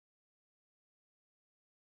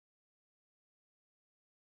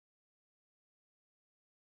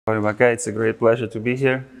Bachelor, it's a great pleasure to be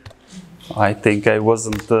here. I think I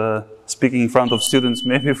wasn't speaking in front of students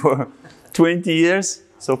maybe for 20 years,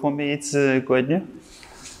 so for me it's quite new.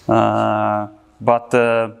 I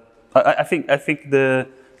think the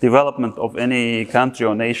development of any country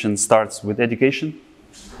or nation starts with education.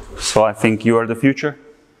 So I think you are the future.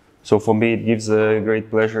 So for me it gives a great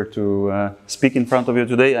pleasure to speak in front of you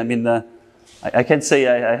today. I mean, I can't say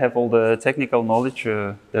I have all the technical knowledge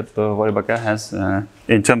that Bachelor has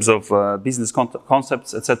in terms of business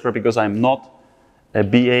concepts, etc., because I'm not a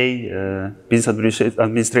BA, business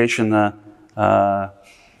administration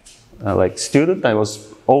like student. I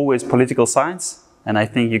was always political science, and I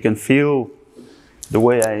think you can feel the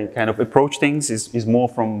way I kind of approach things is more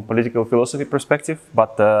from political philosophy perspective.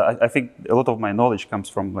 But I think a lot of my knowledge comes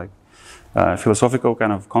from like philosophical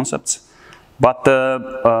kind of concepts. But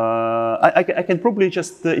I can probably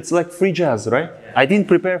just, it's like free jazz, right? Yeah. I didn't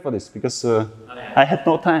prepare for this because I had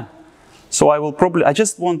no time. So I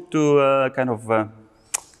just want to kind of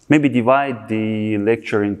maybe divide the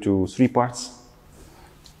lecture into 3 parts,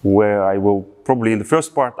 where I will probably in the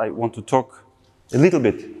first part, I want to talk a little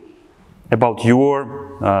bit about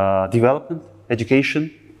your development,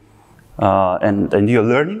 education, and your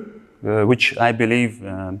learning, which I believe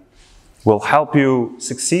will help you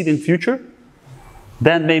succeed in future.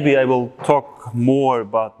 Then maybe I will talk more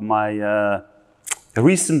about my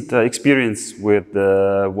recent experience with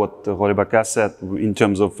what Bachelor said in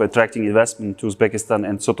terms of attracting investment to Uzbekistan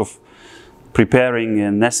and sort of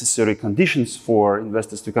preparing necessary conditions for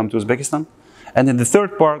investors to come to Uzbekistan. And in the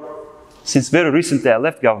third part, since very recently I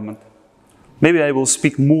left government, maybe I will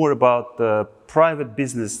speak more about private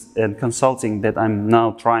business and consulting that I'm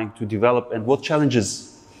now trying to develop and what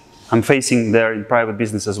challenges I'm facing there in private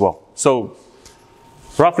business as well. So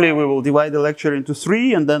roughly, we will divide the lecture into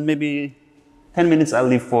 3, and then maybe 10 minutes I'll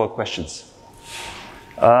leave for questions.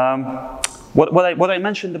 What I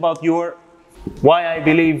mentioned about why I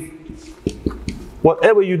believe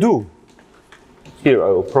whatever you do, here I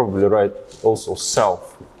will probably write also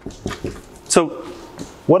self. So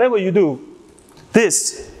whatever you do,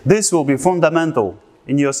 this will be fundamental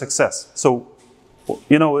in your success. So,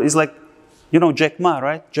 you know, it's like, you know Jack Ma,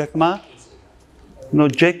 right? Jack Ma? No,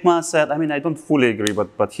 Jack Ma said, I mean, I don't fully agree,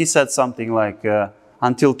 but he said something like,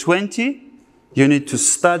 until 20, you need to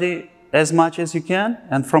study as much as you can,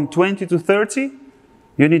 and from 20 to 30,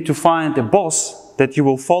 you need to find a boss that you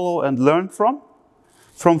will follow and learn from.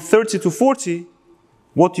 From 30 to 40,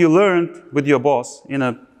 what you learned with your boss in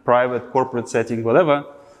a private, corporate setting, whatever,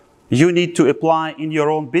 you need to apply in your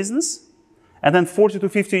own business. And then 40 to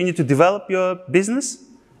 50, you need to develop your business.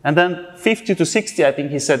 And then 50 to 60, I think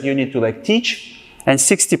he said, you need to like teach. And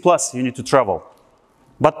 60 plus, you need to travel.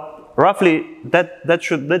 But roughly,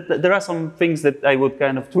 there are some things that I would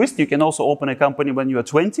kind of twist. You can also open a company when you are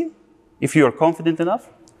 20, if you are confident enough.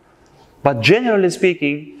 But generally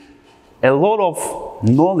speaking, a lot of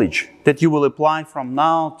knowledge that you will apply from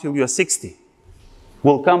now till you are 60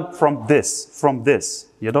 will come from this,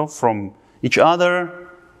 you know, from each other,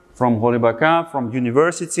 from Bachelor, from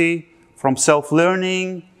university, from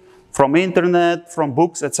self-learning, from internet, from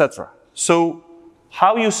books, etc. So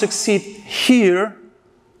how you succeed here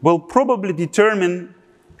will probably determine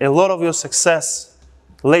a lot of your success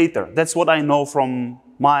later. That's what I know from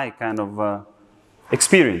my kind of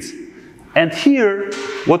experience. And here,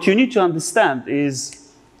 what you need to understand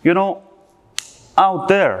is, you know, out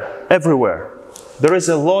there, everywhere, there is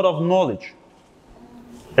a lot of knowledge.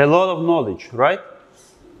 A lot of knowledge, right?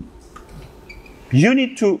 You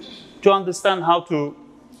need to understand how to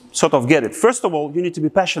sort of get it. Get of all, you need to be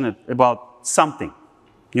passionate about something.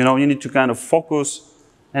 You know, you need to kind of focus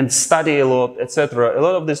and study a lot, etc. A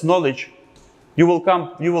lot of this knowledge you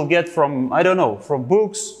will get from, I don't know, from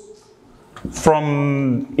books,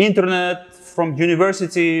 from internet, from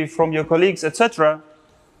university, from your colleagues, etc.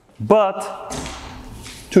 But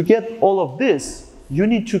to get all of this, you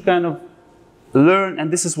need to kind of learn, and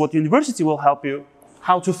this is what university will help you,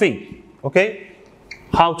 how to think, okay?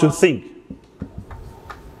 How to think.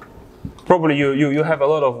 Probably you have a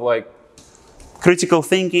lot of like critical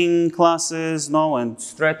thinking classes, no, and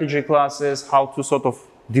strategy classes, how to sort of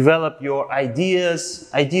develop your ideas.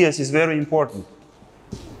 Ideas is very important.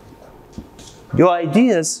 Your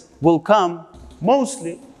ideas will come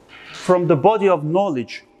mostly from the body of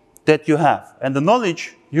knowledge that you have. And the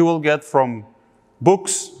knowledge you will get from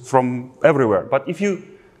books, from everywhere. But if you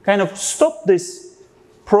kind of stop this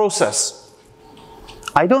process,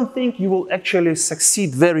 I don't think you will actually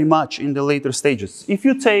succeed very much in the later stages. If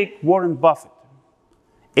you take Warren Buffett,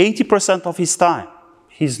 80% of his time,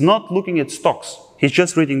 he's not looking at stocks. He's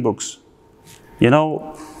just reading books. You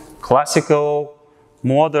know, classical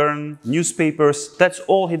modern newspapers. That's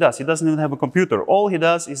all he does. He doesn't even have a computer. All he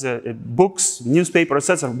does is books, newspapers,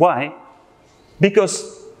 etc. Why?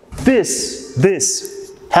 Because this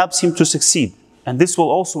helps him to succeed. And this will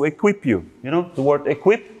also equip you. You know, the word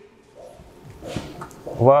equip?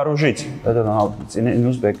 Вооружить. I don't know how it's in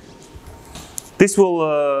Uzbek. This will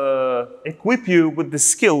equip you with the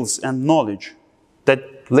skills and knowledge that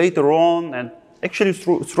later on and actually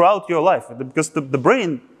throughout your life, because the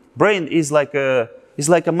brain is like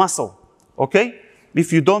a muscle, okay?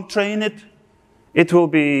 If you don't train it, it will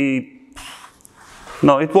be,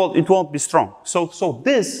 no, it won't be strong. So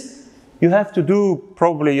this you have to do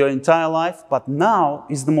probably your entire life, but now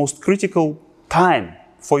is the most critical time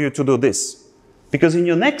for you to do this. Because in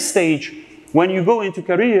your next stage, when you go into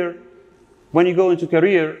career,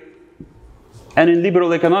 and in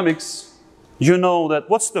liberal economics, you know that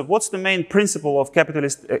what's the main principle of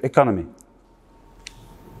capitalist economy?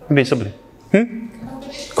 Basically,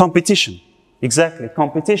 competition. Exactly,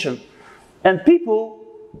 competition. And people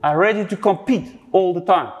are ready to compete all the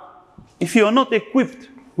time. If you are not equipped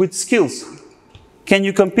with skills, can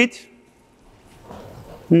you compete?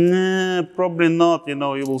 Nah, probably not. You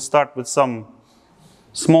know, you will start with some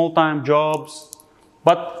small-time jobs.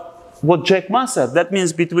 But what Jack Ma said, that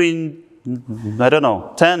means between, I don't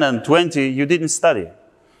know, 10 and 20, you didn't study.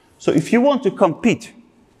 So if you want to compete,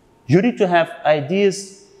 you need to have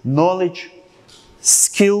ideas, knowledge,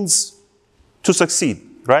 skills to succeed,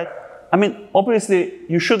 right? I mean, obviously,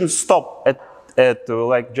 you shouldn't stop at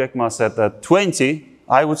like Jack Ma said, at 20.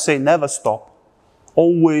 I would say never stop.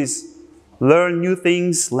 Always learn new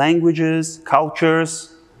things, languages,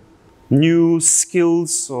 cultures, new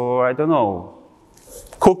skills, or I don't know,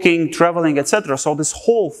 cooking, traveling, etc. So this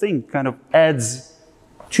whole thing kind of adds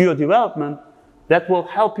to your development that will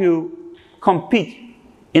help you compete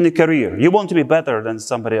in a career. You want to be better than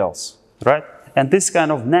somebody else, right? And this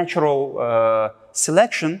kind of natural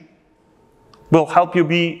selection will help you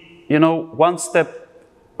be, you know, one step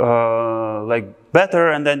like better,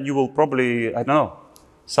 and then you will probably, I don't know,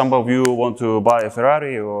 some of you want to buy a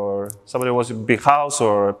Ferrari, or somebody wants a big house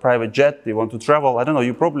or a private jet, they want to travel, I don't know,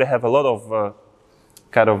 you probably have a lot of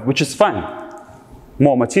kind of, which is fine,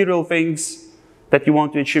 more material things that you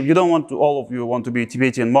want to achieve. You don't want to, all of you want to be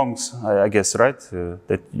Tibetan monks, I guess, right?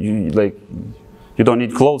 That you like, you don't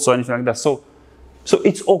need clothes or anything like that. So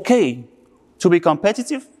it's okay to be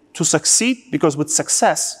competitive, to succeed, because with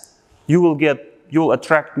success, you will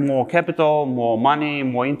attract more capital, more money,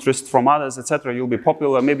 more interest from others, etc. You'll be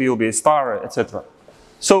popular, maybe you'll be a star, etc.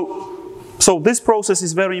 So this process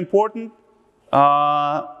is very important.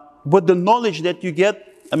 But the knowledge that you get,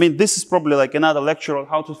 I mean, this is probably like another lecture on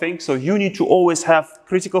how to think. So you need to always have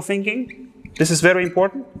critical thinking. This is very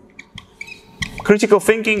important. Critical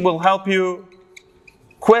thinking will help you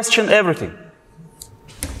question everything.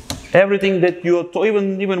 Everything that you are taught,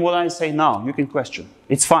 even what I say now, you can question.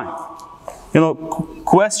 It's fine. You know,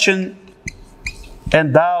 question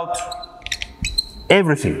and doubt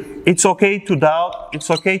everything. It's okay to doubt. It's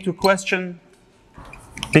okay to question,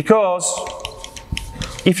 because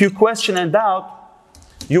if you question and doubt,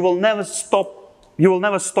 you will never stop. You will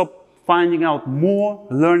never stop finding out more,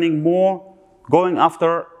 learning more, going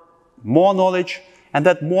after more knowledge, and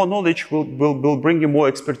that more knowledge will bring you more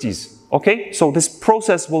expertise. Okay? So this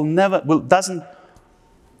process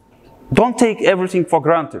don't take everything for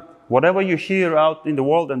granted. Whatever you hear out in the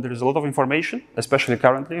world, and there is a lot of information, especially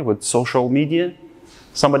currently with social media,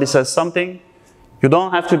 somebody says something, you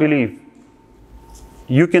don't have to believe.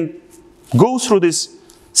 You can go through these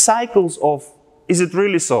cycles of, is it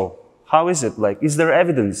really so? How is it? Like, is there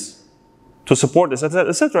evidence to support this, etc.,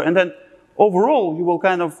 etc.? And then overall, you will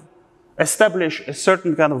kind of establish a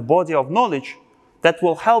certain kind of body of knowledge that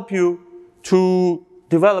will help you to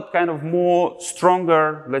develop kind of more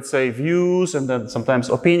stronger, let's say, views and then sometimes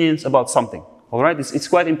opinions about something. All right, it's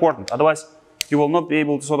quite important. Otherwise, you will not be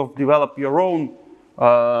able to sort of develop your own,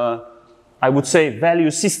 I would say,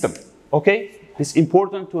 value system. Okay, it's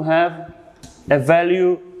important to have a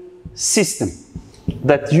value system.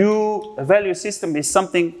 A value system is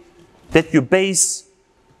something that you base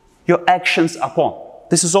your actions upon.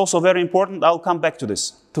 This is also very important. I'll come back to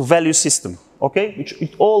this, to value system. Okay,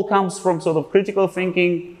 it all comes from sort of critical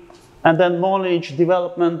thinking and then knowledge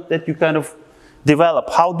development that you kind of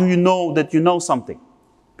develop. How do you know that you know something?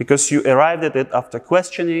 Because you arrived at it after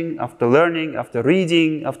questioning, after learning, after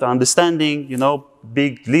reading, after understanding, you know,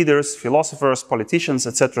 big leaders, philosophers, politicians,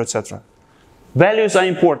 etc., etc. Values are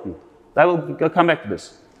important. I'll come back to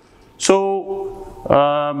this. So,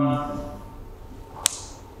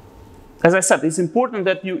 as I said, it's important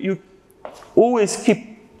that you always keep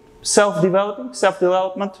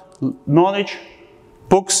self-development, knowledge,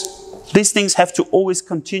 books. These things have to always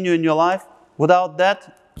continue in your life. Without that,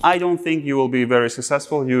 I don't think you will be very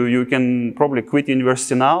successful. You can probably quit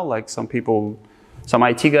university now, like some people, some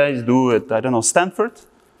IT guys do at, I don't know, Stanford.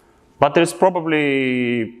 But there's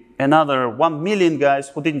probably another 1 million guys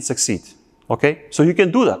who didn't succeed, okay? So you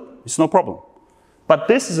can do that, it's no problem. But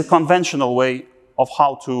this is a conventional way of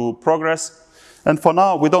how to progress. And for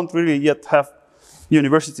now, we don't really yet have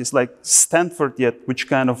universities like Stanford yet, which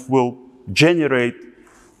kind of will generate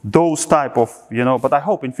those type of, but I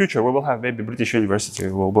hope in future we will have maybe British University,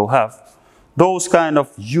 we'll have those kind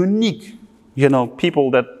of unique, people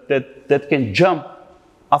that can jump.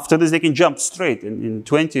 After this, they can jump straight. In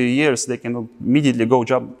 20 years, they can immediately go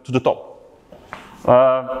jump to the top.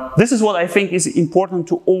 This is what I think is important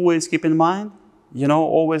to always keep in mind,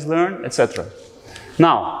 always learn, etc.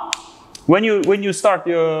 Now, when you start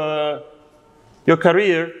your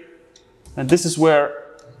career, and this is where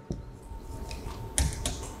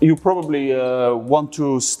you probably want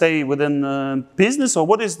to stay within business, or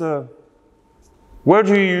where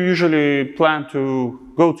do you usually plan to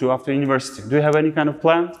go to after university? Do you have any kind of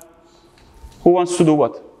plan? Who wants to do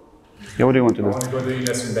what? Yeah, what do you want to do? I want to go to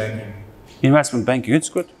investment banking. Investment banking, it's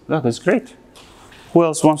good. That's great. Who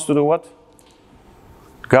else wants to do what?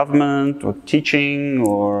 Government or teaching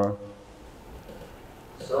or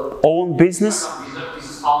own business? This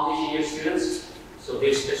is foundation year students. So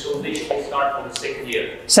their specialization will start from the second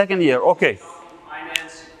year. Second year, okay.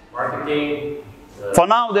 Finance, marketing. For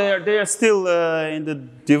now, they are still in the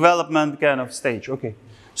development kind of stage. Okay.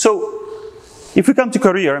 So, if we come to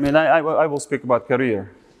career, I mean, I will speak about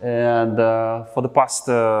career. And for the past,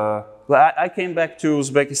 I came back to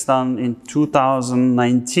Uzbekistan in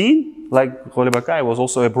 2019. Like Gholibaka, I was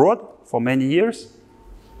also abroad for many years,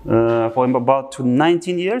 for about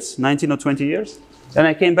 19 years, 19 or 20 years. And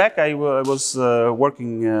I came back, I was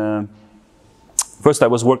working, first I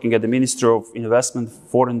was working at the Ministry of Investment,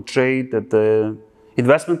 Foreign Trade, at the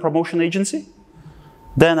Investment Promotion Agency.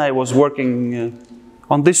 Then I was working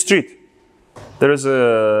on this street. There is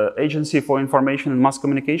an agency for information and mass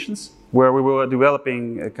communications, where we were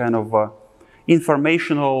developing a kind of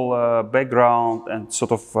informational background and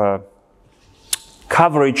sort of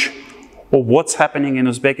coverage of what's happening in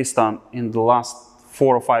Uzbekistan in the last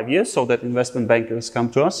 4 or 5 years, so that investment bankers come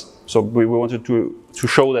to us. So we wanted to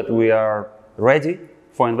show that we are ready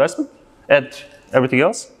for investment and everything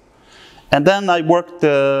else. And then I worked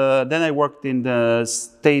in the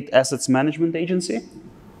State Assets Management Agency,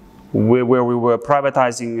 where we were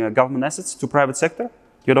privatizing government assets to private sector.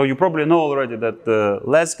 You probably know already that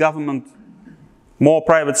less government, more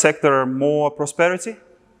private sector, more prosperity,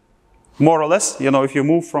 more or less. If you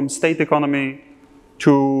move from state economy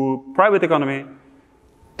to private economy,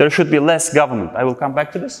 there should be less government. I will come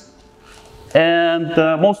back to this. And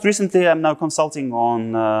most recently, I'm now consulting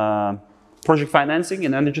on project financing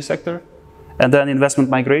in the energy sector, and then investment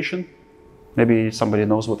migration. Maybe somebody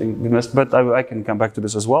knows what investment, but I can come back to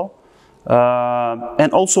this as well.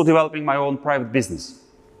 And also developing my own private business.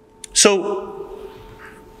 So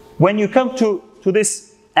when you come to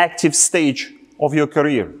this active stage of your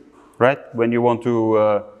career, right? When you want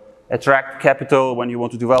to attract capital, when you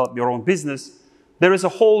want to develop your own business, there is a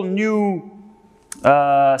whole new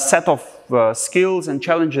set of skills and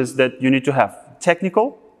challenges that you need to have.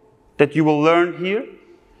 Technical, that you will learn here,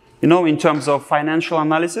 in terms of financial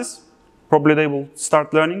analysis. Probably they will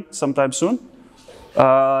start learning sometime soon.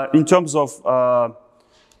 In terms of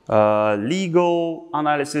legal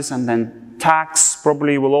analysis and then tax,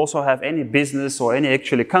 probably will also have any business or any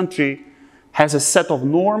actually country has a set of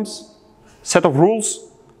norms, set of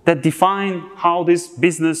rules that define how this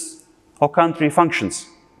business or country functions,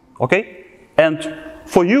 okay? And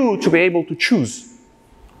for you to be able to choose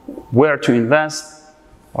where to invest,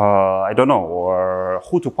 I don't know, or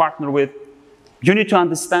who to partner with, you need to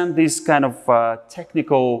understand this kind of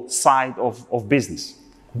technical side of business.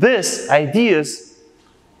 These ideas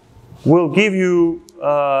will give you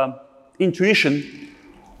intuition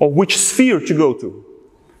of which sphere to go to.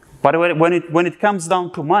 But when it comes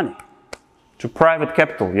down to money, to private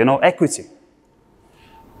capital, equity,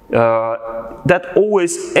 that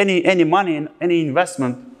always, any money, any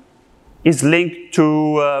investment is linked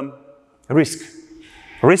to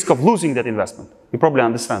risk of losing that investment. You probably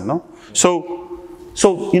understand, no?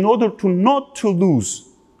 So in order to not to lose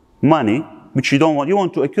money, which you don't want, you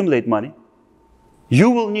want to accumulate money, you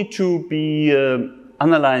will need to be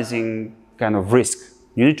analyzing kind of risk.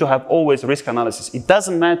 You need to have always risk analysis. It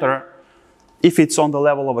doesn't matter if it's on the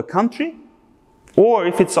level of a country or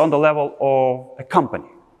if it's on the level of a company.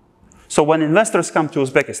 So when investors come to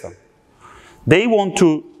Uzbekistan, they want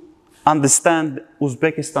to understand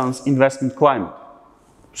Uzbekistan's investment climate.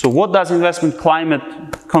 So what does investment climate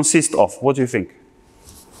consist of? What do you think?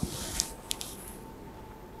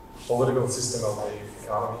 Political system of the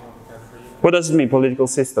economy of the country. What does it mean, political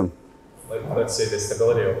system? Let's say the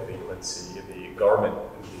stability of the, the government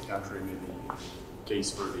in the country, maybe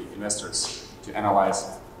case for the investors to analyze,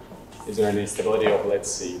 is there any stability of, let's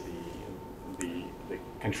say, the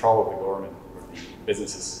control of the government or the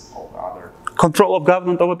businesses of other? Control of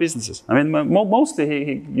government over businesses. I mean,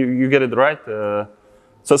 mostly you get it right.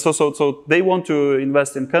 So they want to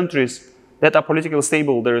invest in countries that are politically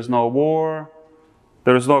stable. There is no war,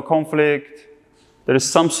 there is no conflict, there is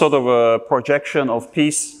some sort of a projection of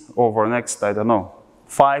peace over next, I don't know,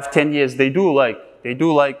 5, 10 years. They do like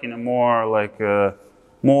in a more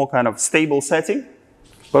kind of stable setting.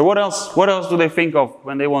 But what else do they think of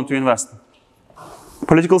when they want to invest?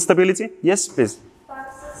 Political stability? Yes, please.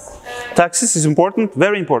 Taxes. Taxes is important,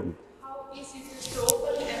 very important. How easy it is to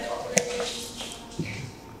open and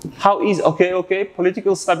operate? How easy? Okay.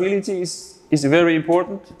 Political stability is very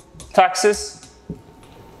important. Taxes.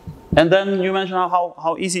 And then you mentioned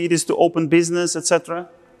how easy it is to open business, etc.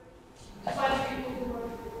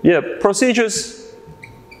 Yeah, procedures.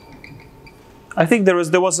 I think there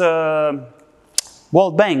was a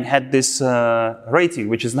World Bank had this rating,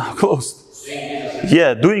 which is now closed.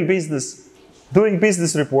 Yeah, doing business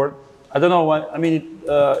report. I don't know why. I mean,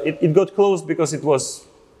 it got closed because it was,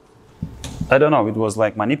 I don't know, it was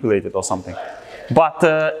like manipulated or something. But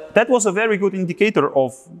that was a very good indicator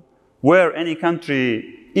of where any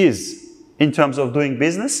country is in terms of doing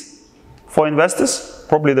business for investors.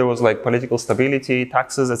 Probably there was like political stability,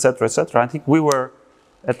 taxes, etc., etc. I think we were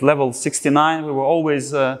at level 69. We were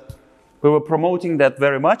always we were promoting that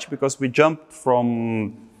very much because we jumped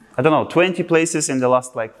from, I don't know, 20 places in the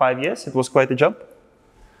last like 5 years. It was quite a jump.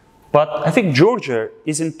 But I think Georgia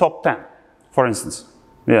is in top 10, for instance.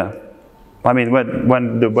 Yeah, I mean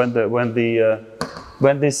when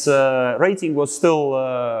this rating was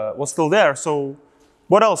still there. So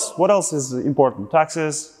what else? What else is important?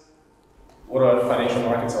 Taxes. What are the financial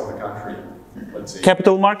markets of the country? Let's say.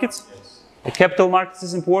 Capital markets. Yes. The capital markets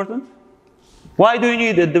is important. Why do you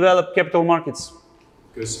need to develop capital markets?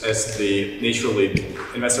 Because naturally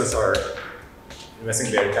investors are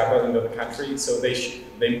investing their capital into the country, so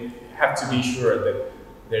they have to be sure that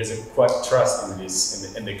there's a quite trust in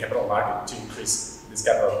this in the capital market to increase this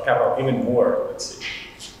capital even more. Let's see.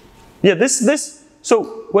 Yeah,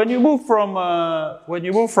 So when you move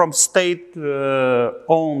from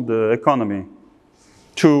state-owned economy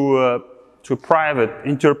to private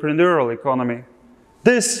entrepreneurial economy,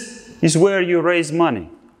 this is where you raise money,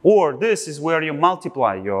 or this is where you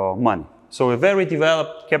multiply your money. So a very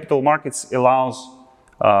developed capital markets allows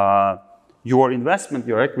your investment,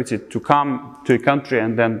 your equity, to come to a country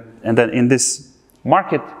and then in this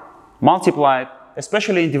market multiply it,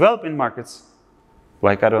 especially in developing markets,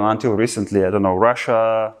 like I don't know, until recently, I don't know,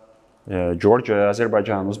 Russia, Georgia,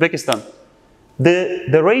 Azerbaijan, Uzbekistan.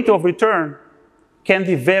 The rate of return can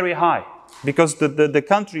be very high because the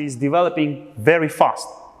country is developing very fast.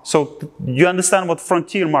 So you understand what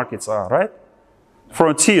frontier markets are, right?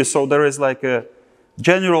 Frontier, so there is like a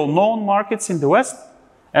general known markets in the West,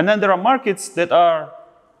 and then there are markets that are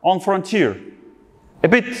on frontier,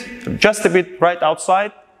 just a bit right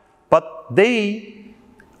outside, but they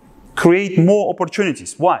create more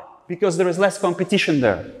opportunities. Why? Because there is less competition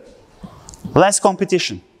there. Less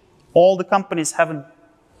competition. All the companies haven't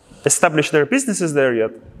established their businesses there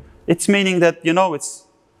yet. It's meaning that, you know, it's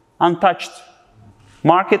untouched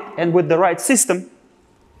market, and with the right system,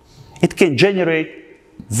 it can generate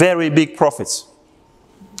very big profits.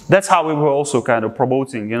 That's how we were also kind of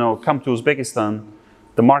promoting, you know, come to Uzbekistan,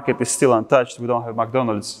 the market is still untouched, we don't have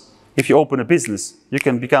McDonald's. If you open a business, you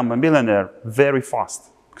can become a millionaire very fast,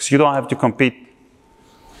 because you don't have to compete.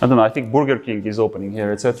 I don't know, I think Burger King is opening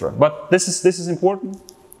here, etc. But this is important.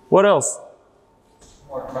 What else?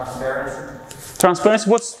 More transparency. Transparency,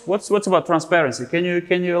 what's about transparency? Can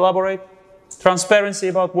you elaborate? Transparency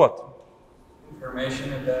about what?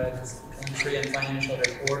 Information about country and financial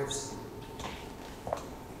reports.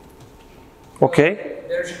 Okay.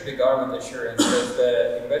 There should be government assurance that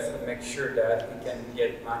the investor makes sure that he can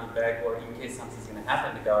get money back, or in case something's going to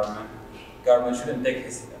happen to government shouldn't take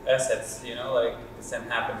his assets, you know, like the same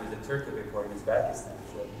happened with the Turkey before in Uzbekistan.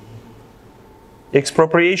 So.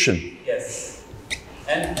 Expropriation. Yes.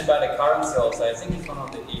 And about the currency also, I think it's one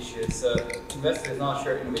of the issues. Investor is not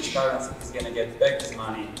sure in which currency he's going to get back his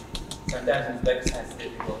money. Sometimes in Uzbekistan it's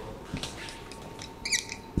difficult.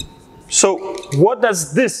 So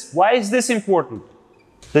why is this important?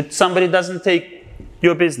 That somebody doesn't take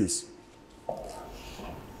your business?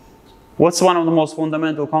 What's one of the most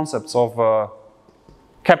fundamental concepts of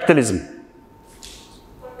Capitalism.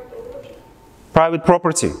 Private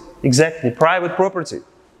property. Exactly, private property.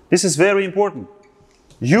 This is very important.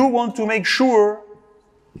 You want to make sure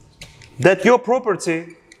that your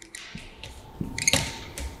property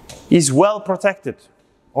is well protected,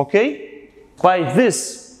 okay, by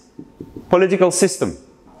this political system.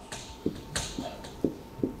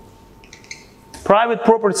 Private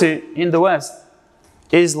property in the West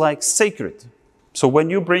is like sacred. So when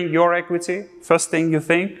you bring your equity, first thing you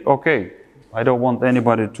think, okay, I don't want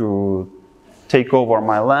anybody to take over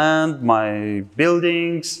my land, my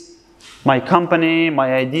buildings, my company,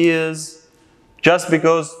 my ideas, just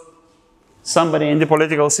because somebody in the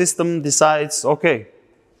political system decides, okay,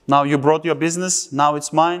 now you brought your business, now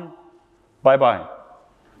it's mine, bye-bye.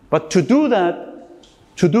 But to do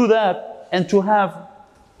that and to have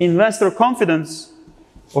investor confidence,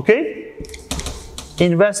 okay?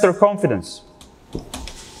 Investor confidence.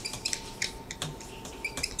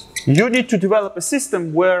 You need to develop a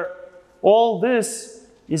system where all this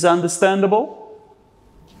is understandable,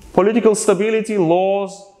 political stability,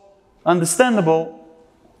 laws, understandable,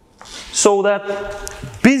 so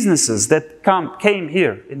that businesses that came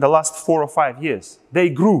here in the last 4 or 5 years, they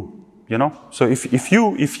grew, you know? So if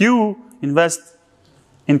you invest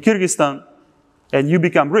in Kyrgyzstan and you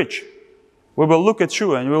become rich, we will look at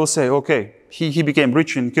you and we will say, okay, he became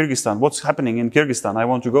rich in Kyrgyzstan. What's happening in Kyrgyzstan? I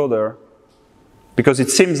want to go there. Because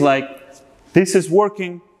it seems like this is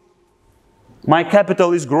working, my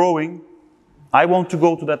capital is growing, I want to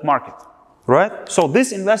go to that market, right? So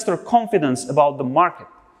this investor confidence about the market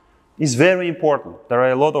is very important. There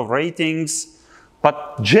are a lot of ratings,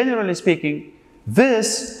 but generally speaking,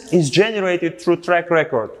 this is generated through track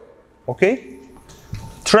record, okay?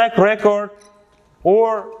 Track record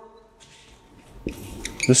or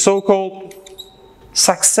the so-called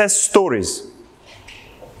success stories.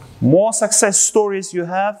 More success stories you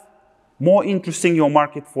have, more interesting your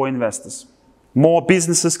market for investors. More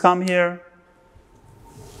businesses come here,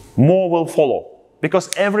 more will follow.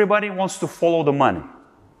 Because everybody wants to follow the money.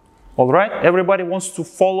 All right? Everybody wants to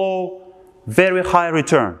follow very high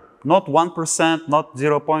return. Not 1%, not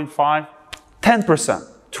 0.5, 10%,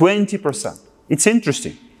 20%. It's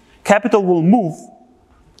interesting. Capital will move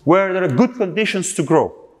where there are good conditions to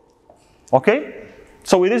grow. Okay?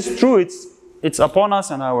 So it is true, it's upon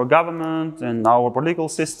us and our government and our political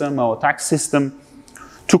system, our tax system,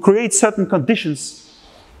 to create certain conditions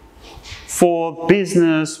for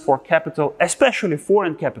business, for capital, especially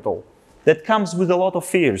foreign capital, that comes with a lot of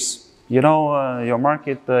fears. You know, your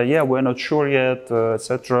market, yeah, we're not sure yet,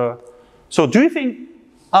 etc. So do you think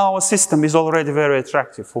our system is already very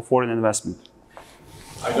attractive for foreign investment?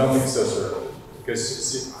 I don't think so, sir. Because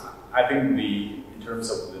see, I think in terms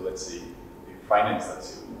of the, let's say, the finance, let's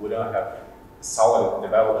say, we don't have a solid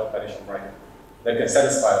developed financial market that can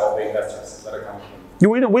satisfy all the investors that are coming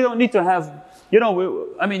from. We don't need to have, you know,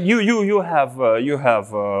 I mean, you have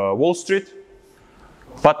Wall Street,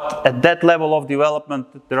 but at that level of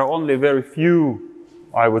development, there are only very few,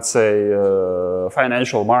 I would say,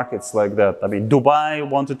 financial markets like that. I mean, Dubai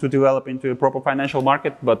wanted to develop into a proper financial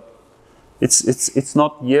market, but it's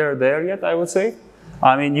not there yet, I would say.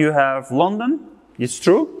 I mean, you have London, it's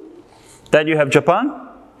true. Then you have Japan,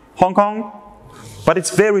 Hong Kong, but it's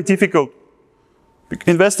very difficult.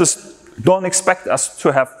 Investors don't expect us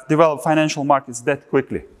to have developed financial markets that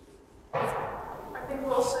quickly. I think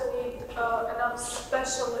we also need enough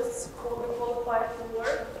specialists who will be qualified to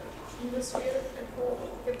work in this field and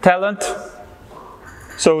who can Talent.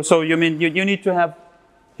 So you mean you need to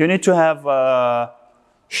have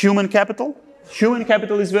human capital. Human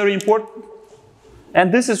capital is very important,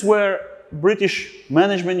 and this is where British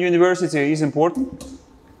Management University is important.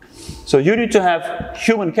 So you need to have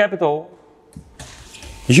human capital.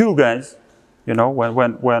 You guys, you know,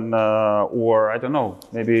 or I don't know,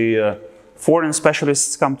 maybe foreign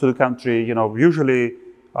specialists come to the country. You know, usually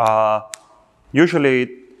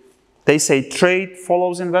they say trade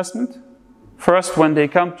follows investment. First, when they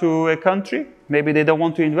come to a country, maybe they don't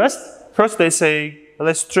want to invest. First, they say,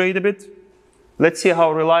 let's trade a bit. Let's see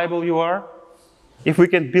how reliable you are. If we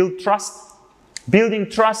can build trust. Building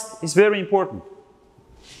trust is very important.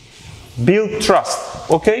 Build trust,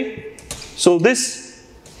 okay? So this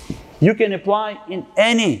you can apply in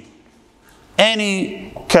any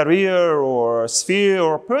career or sphere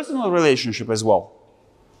or personal relationship as well.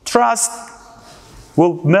 Trust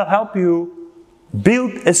will help you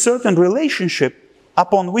build a certain relationship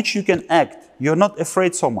upon which you can act. You're not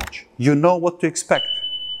afraid so much. You know what to expect,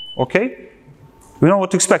 okay? You know what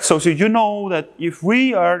to expect. So you know that if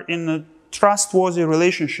we are in a trustworthy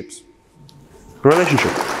relationship,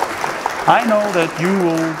 I know that you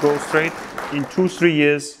will go straight in 2-3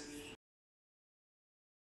 years